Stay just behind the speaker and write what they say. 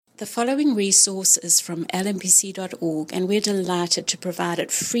The following resource is from lmpc.org, and we're delighted to provide it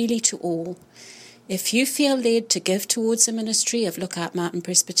freely to all. If you feel led to give towards the ministry of Lookout Mountain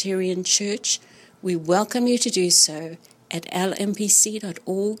Presbyterian Church, we welcome you to do so at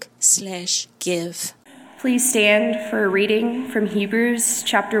lmpc.org/give. Please stand for a reading from Hebrews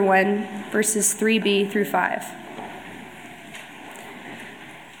chapter 1, verses 3b through 5.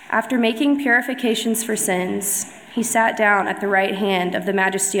 After making purifications for sins, he sat down at the right hand of the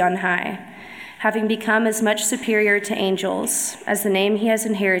Majesty on high, having become as much superior to angels, as the name he has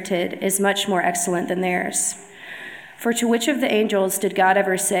inherited is much more excellent than theirs. For to which of the angels did God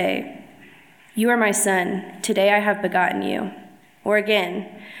ever say, "You are my son, today I have begotten you"? Or again,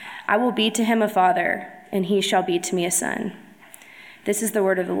 "I will be to him a father, and he shall be to me a son"? This is the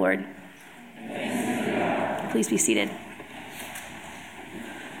word of the Lord. Please be seated.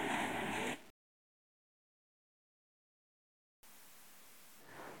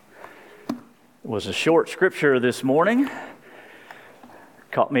 It was a short scripture this morning.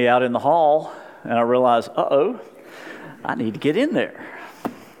 Caught me out in the hall, and I realized, I need to get in there.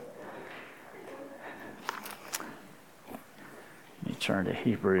 Let me turn to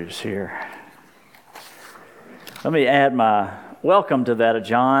Hebrews here. Let me add my welcome to that of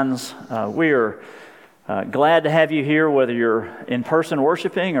John's. We are glad to have you here, whether you're in person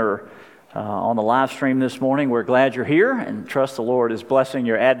worshiping or on the live stream this morning. We're glad you're here and trust the Lord is blessing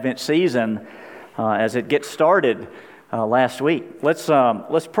your Advent season as it gets started last week. Let's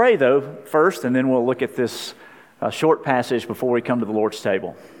pray, though, first, and then we'll look at this short passage before we come to the Lord's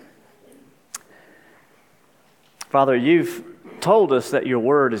table. Father, you've told us that your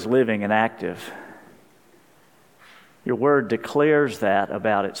word is living and active. Your word declares that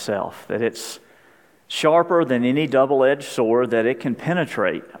about itself, that it's sharper than any double-edged sword, that it can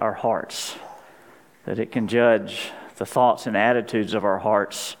penetrate our hearts, that it can judge the thoughts and attitudes of our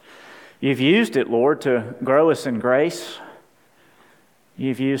hearts. You've used it, Lord, to grow us in grace.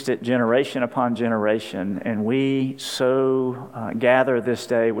 You've used it generation upon generation, and we so gather this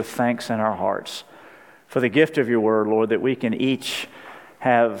day with thanks in our hearts for the gift of your word, Lord, that we can each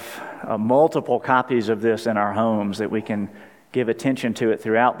have multiple copies of this in our homes, that we can give attention to it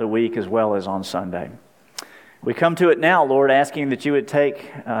throughout the week as well as on Sunday. We come to it now, Lord, asking that you would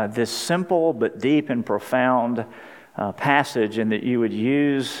take this simple but deep and profound passage, and that you would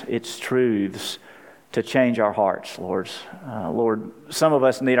use its truths to change our hearts, Lord. Lord, some of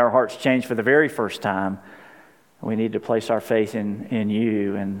us need our hearts changed for the very first time. We need to place our faith in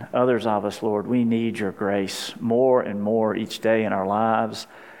you, and others of us, Lord, we need your grace more and more each day in our lives.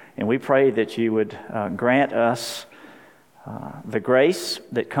 And we pray that you would grant us the grace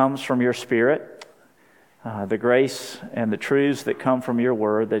that comes from your Spirit, the grace and the truths that come from your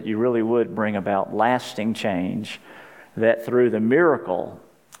word, that you really would bring about lasting change, that through the miracle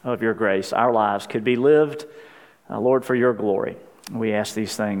of your grace, our lives could be lived, Lord, for your glory. We ask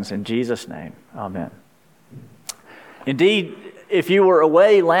these things in Jesus' name. Amen. Indeed, if you were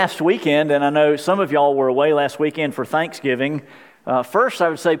away last weekend, and I know some of y'all were away last weekend for Thanksgiving, first I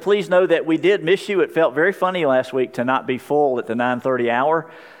would say please know that we did miss you. It felt very funny last week to not be full at the 9:30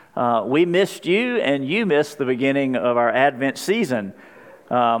 hour. We missed you, and you missed the beginning of our Advent season.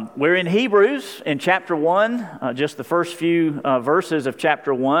 We're in Hebrews in chapter 1, just the first few verses of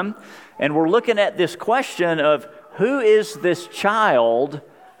chapter 1, and we're looking at this question of who is this child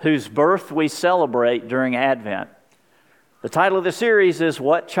whose birth we celebrate during Advent? The title of the series is,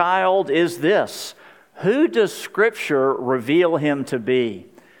 What Child Is This? Who does Scripture reveal him to be?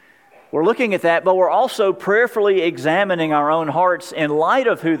 We're looking at that, but we're also prayerfully examining our own hearts in light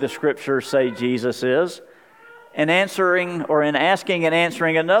of who the Scriptures say Jesus is, and asking and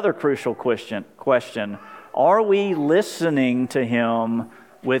answering another crucial question. Are we listening to him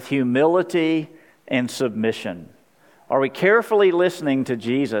with humility and submission? Are we carefully listening to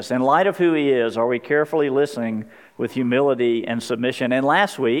Jesus? In light of who he is, are we carefully listening with humility and submission? And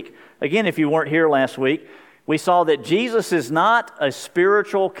last week, again, if you weren't here last week, we saw that Jesus is not a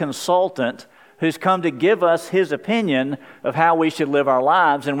spiritual consultant who's come to give us his opinion of how we should live our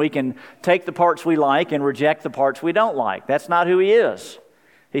lives, and we can take the parts we like and reject the parts we don't like. That's not who he is.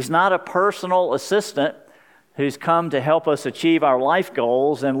 He's not a personal assistant who's come to help us achieve our life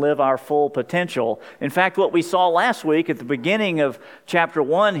goals and live our full potential. In fact, what we saw last week at the beginning of chapter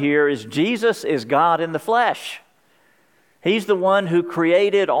 1 here is Jesus is God in the flesh. He's the one who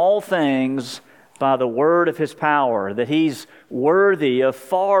created all things by the word of his power, that he's worthy of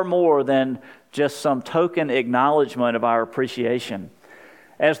far more than just some token acknowledgement of our appreciation.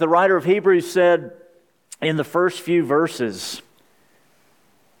 As the writer of Hebrews said in the first few verses,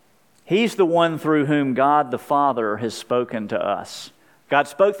 he's the one through whom God the Father has spoken to us. God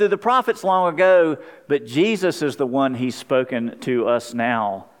spoke through the prophets long ago, but Jesus is the one He's spoken to us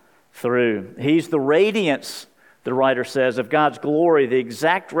now through. He's the radiance, the writer says, of God's glory, the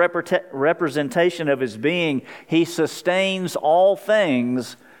exact representation of His being. He sustains all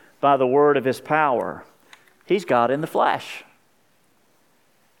things by the word of His power. He's God in the flesh.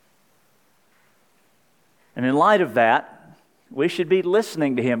 And in light of that, we should be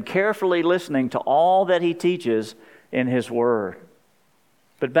listening to Him, carefully listening to all that He teaches in His Word.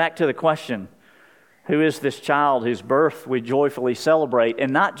 But back to the question, who is this child whose birth we joyfully celebrate?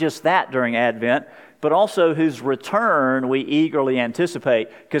 And not just that during Advent, but also whose return we eagerly anticipate.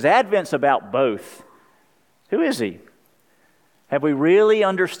 Because Advent's about both. Who is He? Have we really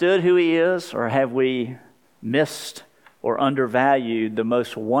understood who He is, or have we missed or undervalued the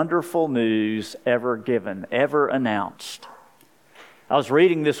most wonderful news ever given, ever announced? I was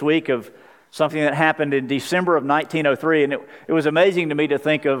reading this week of something that happened in December of 1903, and it was amazing to me to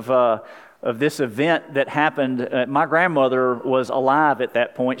think of this event that happened. My grandmother was alive at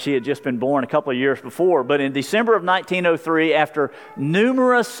that point. She had just been born a couple of years before. But in December of 1903, after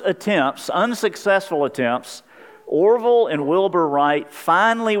numerous attempts, unsuccessful attempts, Orville and Wilbur Wright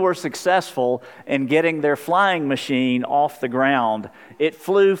finally were successful in getting their flying machine off the ground. It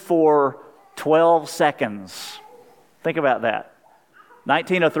flew for 12 seconds. Think about that.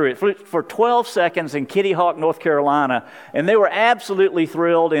 1903. It flew for 12 seconds in Kitty Hawk, North Carolina, and they were absolutely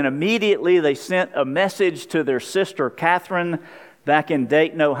thrilled, and immediately they sent a message to their sister, Catherine, back in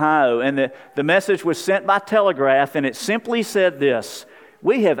Dayton, Ohio, and the message was sent by telegraph, and it simply said this: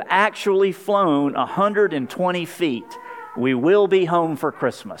 "We have actually flown 120 feet. We will be home for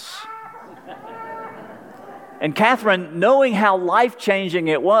Christmas." And Catherine, knowing how life-changing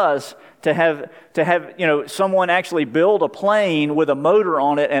it was to have someone actually build a plane with a motor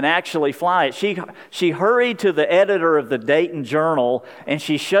on it and actually fly it, she hurried to the editor of the Dayton Journal and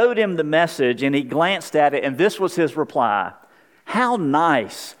she showed him the message, and he glanced at it, and this was his reply: "How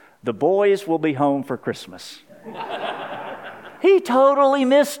nice! The boys will be home for Christmas." He totally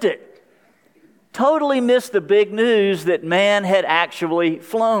missed it. Totally missed the big news that man had actually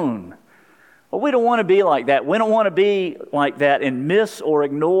flown. Well, we don't want to be like that. We don't want to be like that and miss or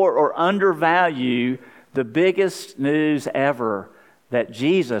ignore or undervalue the biggest news ever, that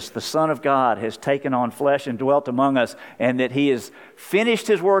Jesus, the Son of God, has taken on flesh and dwelt among us, and that He has finished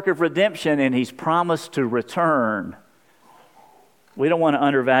His work of redemption and He's promised to return. We don't want to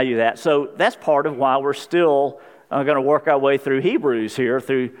undervalue that. So that's part of why we're still going to work our way through Hebrews here,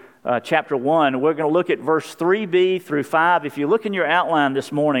 through chapter 1. We're going to look at verse 3b through 5. If you look in your outline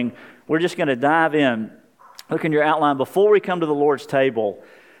this morning, we're just going to dive in. Look in your outline before we come to the Lord's table.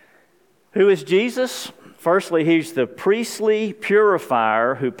 Who is Jesus? Firstly, He's the priestly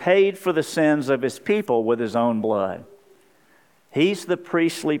purifier who paid for the sins of His people with His own blood. He's the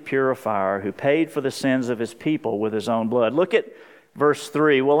priestly purifier who paid for the sins of His people with His own blood. Look at verse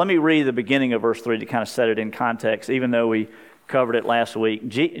 3. Well, let me read the beginning of verse 3 to kind of set it in context, even though we covered it last week.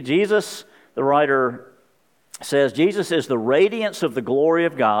 Jesus, the writer says, Jesus is the radiance of the glory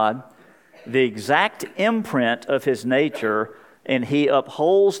of God, the exact imprint of His nature, and He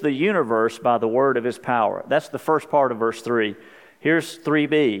upholds the universe by the word of His power. That's the first part of verse 3. Here's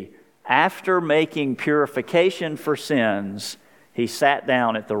 3b. After making purification for sins, He sat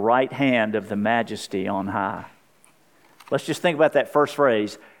down at the right hand of the Majesty on high. Let's just think about that first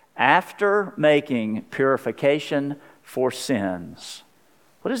phrase. After making purification for sins.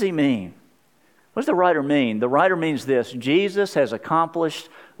 What does He mean? What does the writer mean? The writer means this: Jesus has accomplished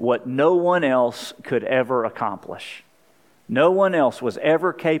what no one else could ever accomplish. No one else was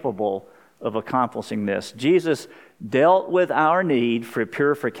ever capable of accomplishing this. Jesus dealt with our need for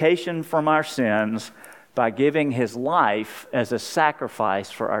purification from our sins by giving His life as a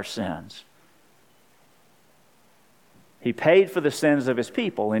sacrifice for our sins. He paid for the sins of His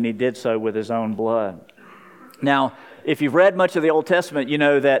people, and He did so with His own blood. Now, if you've read much of the Old Testament, you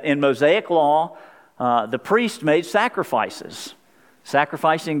know that in Mosaic law, the priest made sacrifices,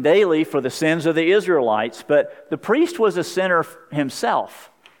 sacrificing daily for the sins of the Israelites. But the priest was a sinner himself,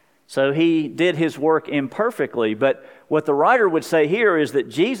 so he did his work imperfectly. But what the writer would say here is that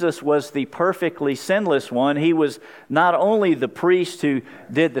Jesus was the perfectly sinless one. He was not only the priest who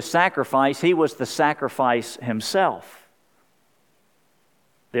did the sacrifice, He was the sacrifice Himself.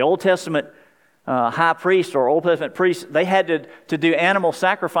 The Old Testament high priest or Old Testament priests, they had to do animal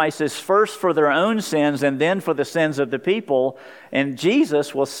sacrifices first for their own sins and then for the sins of the people. And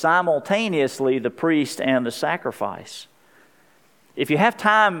Jesus was simultaneously the priest and the sacrifice. If you have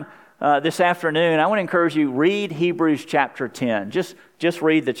time this afternoon, I want to encourage you, read Hebrews chapter 10. Just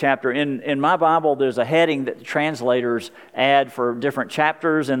read the chapter. In my Bible, there's a heading that the translators add for different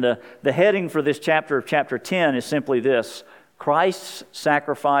chapters, and the heading for this chapter of chapter 10 is simply this: Christ's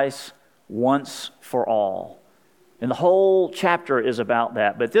sacrifice once for all. And the whole chapter is about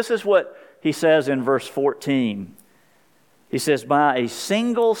that. But this is what he says in verse 14. He says, by a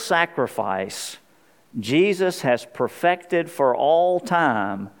single sacrifice, Jesus has perfected for all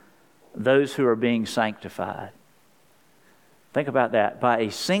time those who are being sanctified. Think about that. By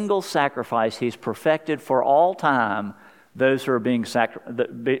a single sacrifice, He's perfected for all time those who are being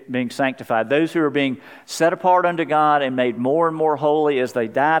sanctified, those who are being set apart unto God and made more and more holy as they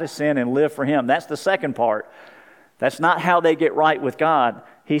die to sin and live for Him. That's the second part. That's not how they get right with God.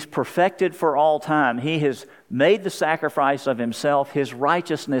 He's perfected for all time. He has made the sacrifice of Himself. His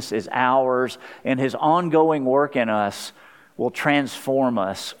righteousness is ours, and His ongoing work in us will transform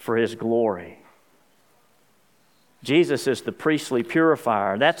us for His glory. Jesus is the priestly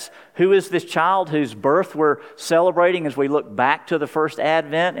purifier. That's who is this child whose birth we're celebrating as we look back to the first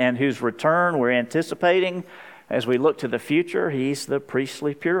Advent, and whose return we're anticipating as we look to the future. He's the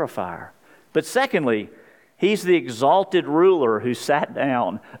priestly purifier. But secondly, He's the exalted ruler who sat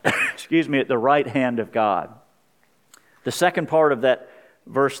down, at the right hand of God. The second part of that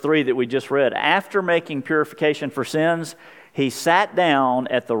verse 3 that we just read, after making purification for sins, He sat down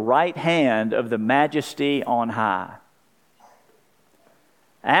at the right hand of the Majesty on high.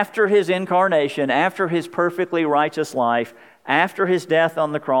 After His incarnation, after His perfectly righteous life, after His death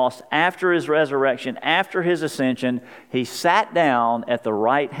on the cross, after His resurrection, after His ascension, He sat down at the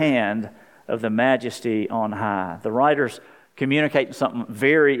right hand of the Majesty on high. The writers communicate something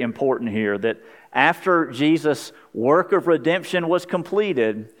very important here, that after Jesus' work of redemption was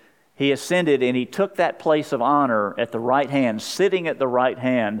completed, He ascended and He took that place of honor at the right hand, sitting at the right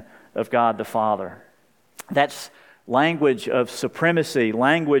hand of God the Father. That's language of supremacy,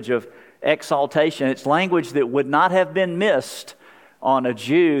 language of exaltation. It's language that would not have been missed on a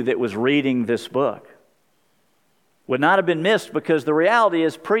Jew that was reading this book. Would not have been missed, because the reality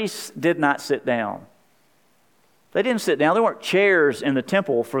is priests did not sit down. They didn't sit down. There weren't chairs in the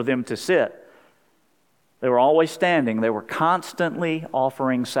temple for them to sit. They were always standing. They were constantly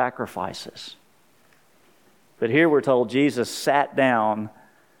offering sacrifices. But here we're told Jesus sat down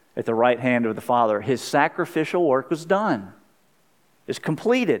at the right hand of the Father. His sacrificial work was done. It's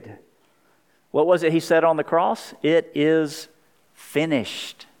completed. What was it He said on the cross? It is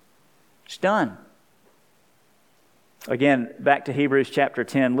finished. It's done. Again, back to Hebrews chapter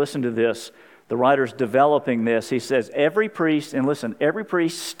 10, listen to this. The writer's developing this. He says, every priest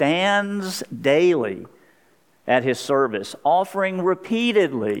stands daily at his service, offering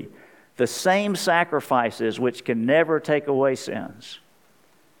repeatedly the same sacrifices which can never take away sins.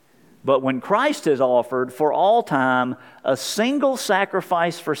 But when Christ has offered for all time a single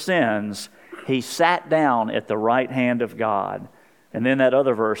sacrifice for sins, He sat down at the right hand of God. And then that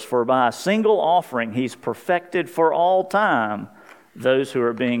other verse, for by a single offering He's perfected for all time those who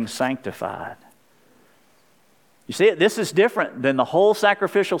are being sanctified. You see, this is different than the whole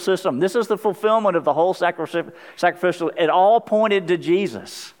sacrificial system. This is the fulfillment of the whole sacrificial. It all pointed to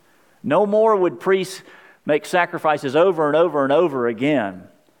Jesus. No more would priests make sacrifices over and over and over again.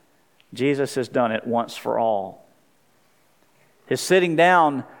 Jesus has done it once for all. His sitting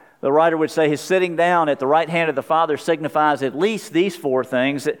down, the writer would say, His sitting down at the right hand of the Father signifies at least these four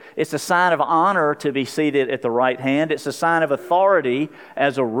things. It's a sign of honor to be seated at the right hand. It's a sign of authority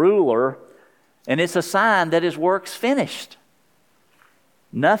as a ruler. And it's a sign that His work's finished.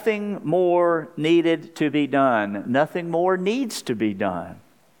 Nothing more needed to be done. Nothing more needs to be done.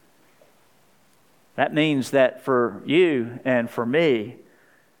 That means that for you and for me,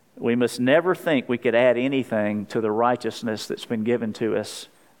 we must never think we could add anything to the righteousness that's been given to us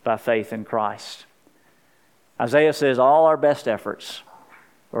by faith in Christ. Isaiah says all our best efforts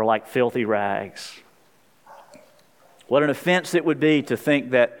are like filthy rags. What an offense it would be to think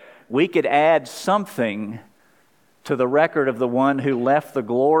that we could add something to the record of the one who left the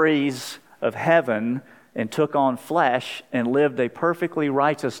glories of heaven and took on flesh and lived a perfectly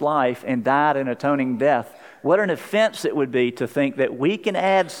righteous life and died an atoning death. What an offense it would be to think that we can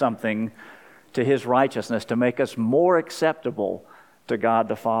add something to His righteousness to make us more acceptable to God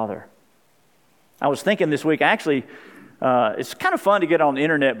the Father. I was thinking this week, actually, it's kind of fun to get on the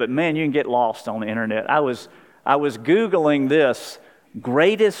internet, but man, you can get lost on the internet. I was Googling this,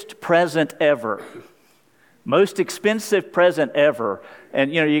 greatest present ever. Most expensive present ever.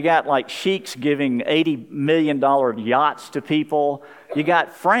 And, you got like sheiks giving $80 million yachts to people. You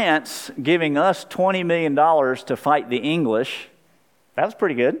got France giving us $20 million to fight the English. That was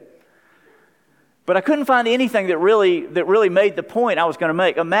pretty good. But I couldn't find anything that really made the point I was going to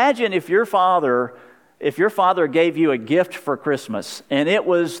make. Imagine if your father gave you a gift for Christmas and it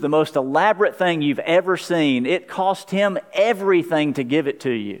was the most elaborate thing you've ever seen. It cost him everything to give it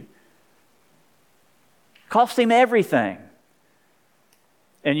to you. Cost him everything.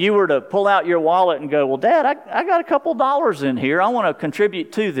 And you were to pull out your wallet and go, well, Dad, I got a couple dollars in here. I want to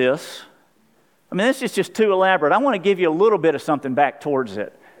contribute to this. I mean, this is just too elaborate. I want to give you a little bit of something back towards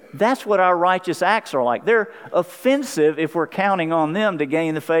it. That's what our righteous acts are like. They're offensive if we're counting on them to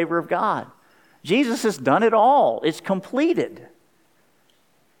gain the favor of God. Jesus has done it all. It's completed.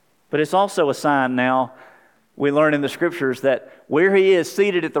 But it's also a sign now, we learn in the Scriptures, that where He is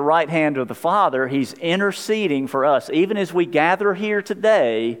seated at the right hand of the Father, He's interceding for us. Even as we gather here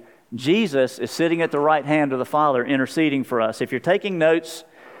today, Jesus is sitting at the right hand of the Father interceding for us. If you're taking notes,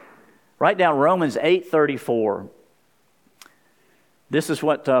 write down Romans 8:34. This is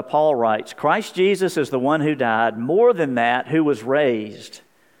what Paul writes. Christ Jesus is the one who died, more than that, who was raised,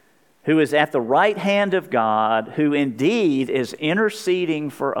 who is at the right hand of God, who indeed is interceding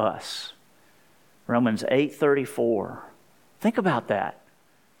for us. Romans 8:34. Think about that.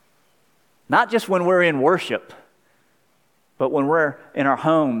 Not just when we're in worship, but when we're in our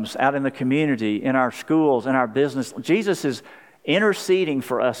homes, out in the community, in our schools, in our business. Jesus is interceding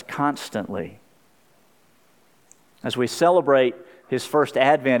for us constantly. As we celebrate His first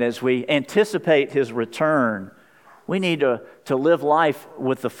advent, as we anticipate His return, we need to live life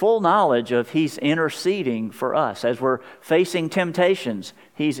with the full knowledge of He's interceding for us. As we're facing temptations,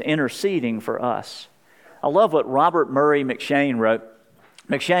 He's interceding for us. I love what Robert Murray M'Cheyne wrote.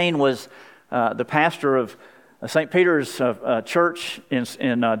 M'Cheyne was the pastor of St. Peter's Church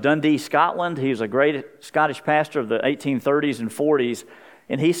in Dundee, Scotland. He was a great Scottish pastor of the 1830s and 40s.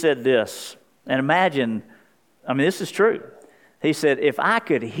 And he said this, and imagine, this is true. He said, if I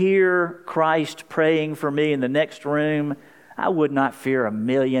could hear Christ praying for me in the next room, I would not fear a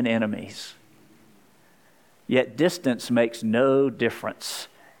million enemies. Yet distance makes no difference.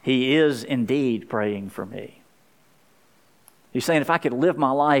 He is indeed praying for me. He's saying if I could live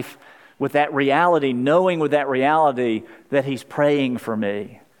my life with that reality, knowing with that reality that He's praying for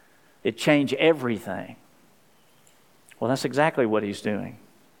me, it'd change everything. Well, that's exactly what He's doing.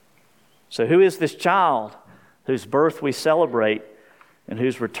 So who is this child whose birth we celebrate and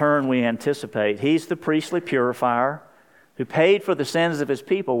whose return we anticipate? He's the priestly purifier who paid for the sins of His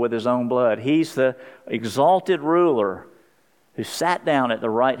people with His own blood. He's the exalted ruler who sat down at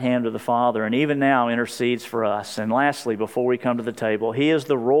the right hand of the Father and even now intercedes for us. And lastly, before we come to the table, He is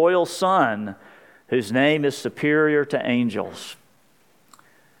the royal Son whose name is superior to angels.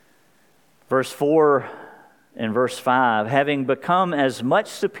 Verse 4 and verse 5, having become as much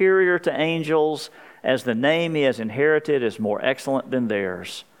superior to angels as the name He has inherited is more excellent than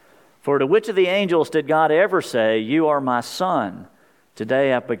theirs. For to which of the angels did God ever say, you are my Son,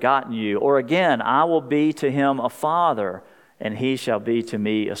 today I've begotten you? Or again, I will be to him a father, and he shall be to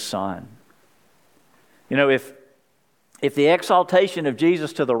me a son. If the exaltation of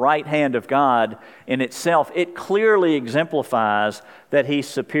Jesus to the right hand of God in itself, it clearly exemplifies that He's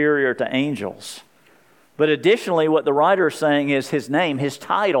superior to angels. But additionally, what the writer is saying is His name, His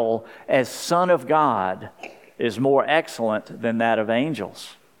title as Son of God is more excellent than that of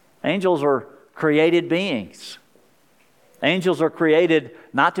angels. Angels are created beings. Angels are created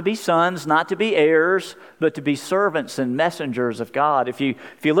not to be sons, not to be heirs, but to be servants and messengers of God. If you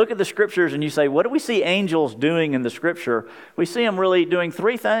look at the Scriptures and you say, what do we see angels doing in the Scripture? We see them really doing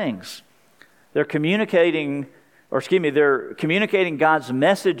three things. They're communicating God's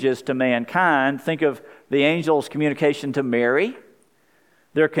messages to mankind. Think of the angels' communication to Mary.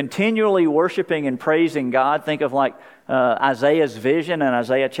 They're continually worshiping and praising God. Think of Isaiah's vision in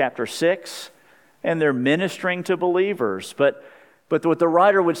Isaiah chapter 6. And they're ministering to believers. But what the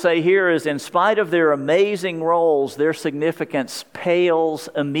writer would say here is, in spite of their amazing roles, their significance pales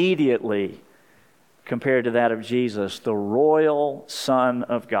immediately compared to that of Jesus, the royal Son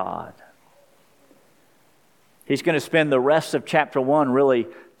of God. He's going to spend the rest of chapter 1 really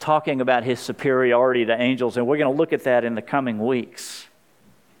talking about His superiority to angels, and we're going to look at that in the coming weeks.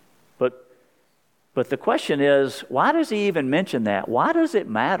 But the question is, why does He even mention that? Why does it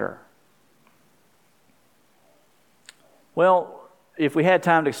matter? Well, if we had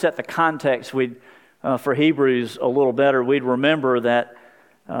time to set the context for Hebrews a little better, we'd remember that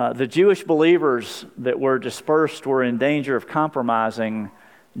the Jewish believers that were dispersed were in danger of compromising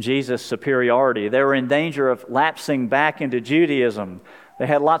Jesus' superiority. They were in danger of lapsing back into Judaism. They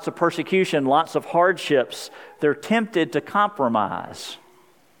had lots of persecution, lots of hardships. They're tempted to compromise.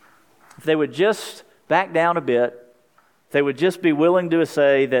 If they would just back down a bit, if they would just be willing to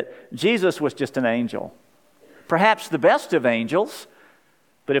say that Jesus was just an angel, perhaps the best of angels,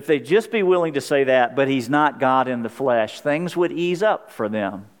 but if they'd just be willing to say that, but he's not God in the flesh, things would ease up for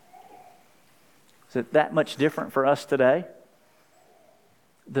them. Is it that much different for us today?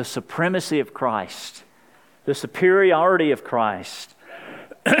 The supremacy of Christ, the superiority of Christ,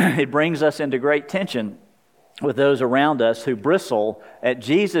 it brings us into great tension with those around us who bristle at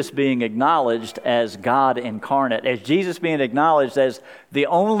Jesus being acknowledged as God incarnate, as Jesus being acknowledged as the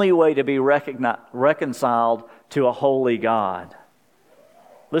only way to be reconciled to a holy God.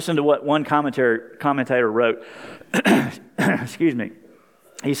 Listen to what one commentator wrote. Excuse me.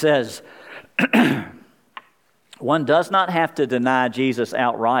 He says, one does not have to deny Jesus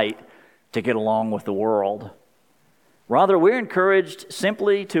outright to get along with the world. Rather, we're encouraged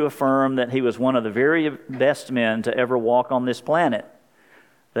simply to affirm that he was one of the very best men to ever walk on this planet,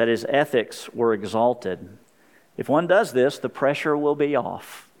 that his ethics were exalted. If one does this, the pressure will be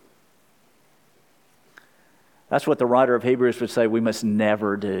off. That's what the writer of Hebrews would say we must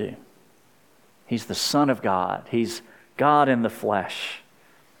never do. He's the Son of God. He's God in the flesh.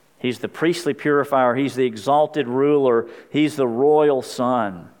 He's the priestly purifier. He's the exalted ruler. He's the royal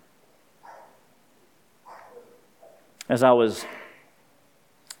Son. As I was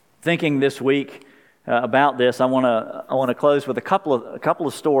thinking this week about this, I want to close with a couple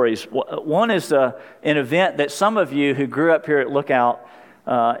of stories. One is an event that some of you who grew up here at Lookout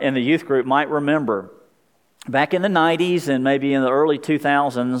in the youth group might remember. Back in the 90s and maybe in the early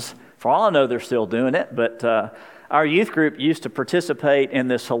 2000s, for all I know they're still doing it, but our youth group used to participate in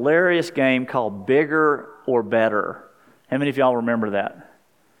this hilarious game called Bigger or Better. How many of y'all remember that?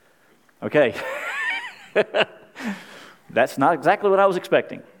 Okay. That's not exactly what I was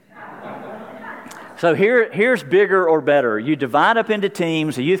expecting. So here's Bigger or Better. You divide up into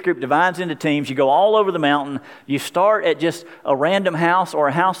teams. The youth group divides into teams. You go all over the mountain. You start at just a random house or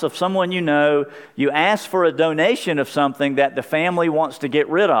a house of someone you know. You ask for a donation of something that the family wants to get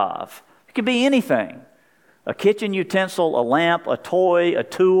rid of. It could be anything. A kitchen utensil, a lamp, a toy, a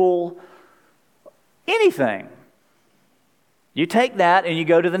tool, anything. You take that and you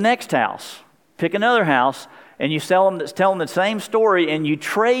go to the next house. Pick another house. And you tell them the same story, and you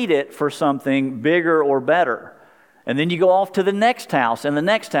trade it for something bigger or better. And then you go off to the next house and the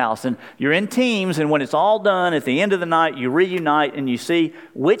next house, and you're in teams, and when it's all done, at the end of the night, you reunite, and you see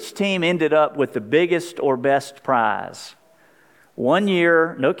which team ended up with the biggest or best prize. One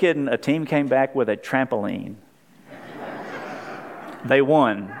year, no kidding, a team came back with a trampoline. They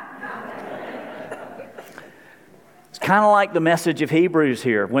won. Kind of like the message of Hebrews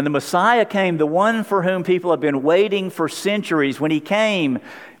here. When the Messiah came, the one for whom people have been waiting for centuries, when he came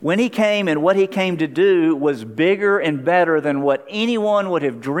and what he came to do was bigger and better than what anyone would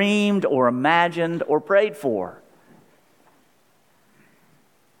have dreamed or imagined or prayed for.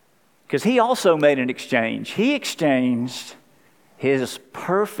 Because he also made an exchange. He exchanged his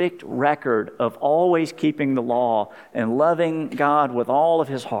perfect record of always keeping the law and loving God with all of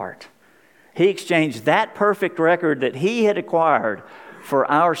his heart. He exchanged that perfect record that he had acquired for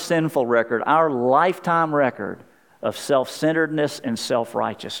our sinful record, our lifetime record of self-centeredness and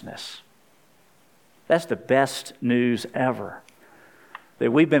self-righteousness. That's the best news ever.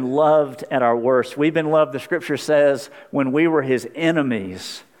 That we've been loved at our worst. We've been loved, the Scripture says, when we were his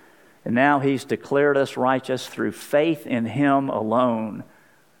enemies. And now he's declared us righteous through faith in him alone.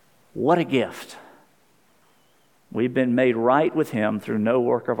 What a gift. We've been made right with him through no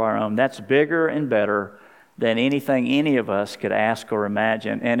work of our own. That's bigger and better than anything any of us could ask or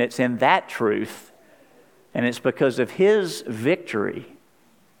imagine. And it's in that truth, and it's because of his victory,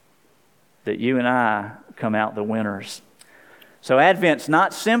 that you and I come out the winners. So Advent's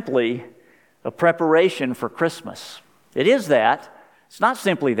not simply a preparation for Christmas. It is that. It's not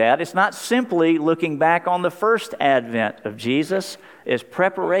simply that. It's not simply looking back on the first advent of Jesus as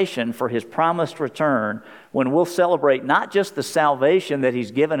preparation for his promised return, when we'll celebrate not just the salvation that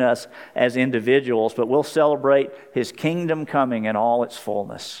he's given us as individuals, but we'll celebrate his kingdom coming in all its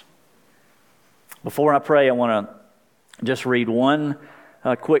fullness. Before I pray, I want to just read one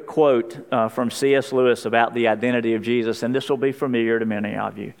quick quote from C.S. Lewis about the identity of Jesus, and this will be familiar to many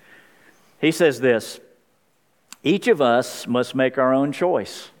of you. He says this: each of us must make our own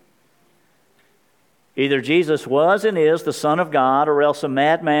choice. Either Jesus was and is the Son of God, or else a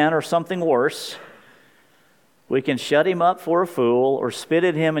madman or something worse. We can shut him up for a fool, or spit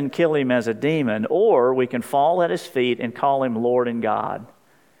at him and kill him as a demon, or we can fall at his feet and call him Lord and God.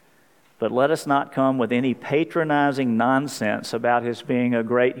 But let us not come with any patronizing nonsense about his being a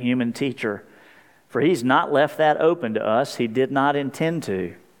great human teacher, for he's not left that open to us. He did not intend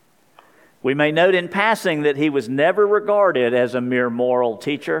to. We may note in passing that he was never regarded as a mere moral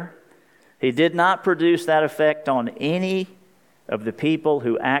teacher. He did not produce that effect on any of the people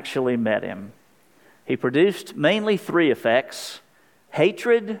who actually met him. He produced mainly three effects: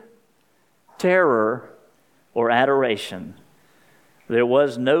 hatred, terror, or adoration. There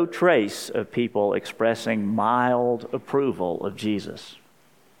was no trace of people expressing mild approval of Jesus.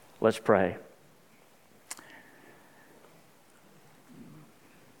 Let's pray.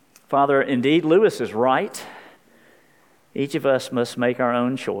 Father, indeed, Lewis is right. Each of us must make our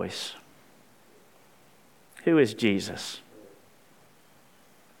own choice. Who is Jesus?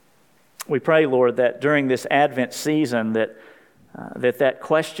 We pray, Lord, that during this Advent season that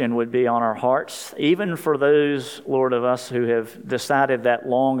question would be on our hearts. Even for those, Lord, of us who have decided that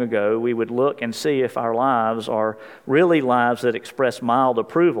long ago, we would look and see if our lives are really lives that express mild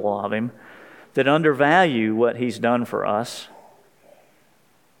approval of Him, that undervalue what He's done for us.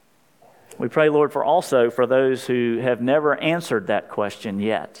 We pray, Lord, also for those who have never answered that question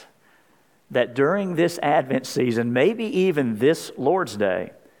yet, that during this Advent season, maybe even this Lord's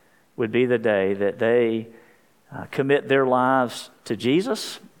Day, would be the day that they commit their lives to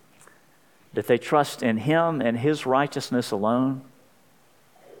Jesus, that they trust in Him and His righteousness alone,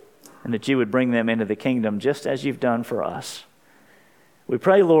 and that You would bring them into the kingdom just as You've done for us. We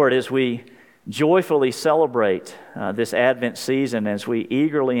pray, Lord, as we joyfully celebrate this Advent season, as we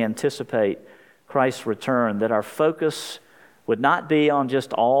eagerly anticipate Christ's return, that our focus would not be on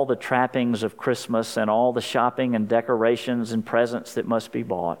just all the trappings of Christmas and all the shopping and decorations and presents that must be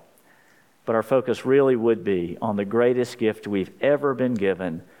bought, but our focus really would be on the greatest gift we've ever been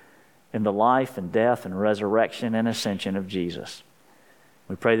given in the life and death and resurrection and ascension of Jesus.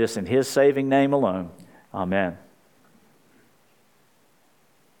 We pray this in His saving name alone. Amen.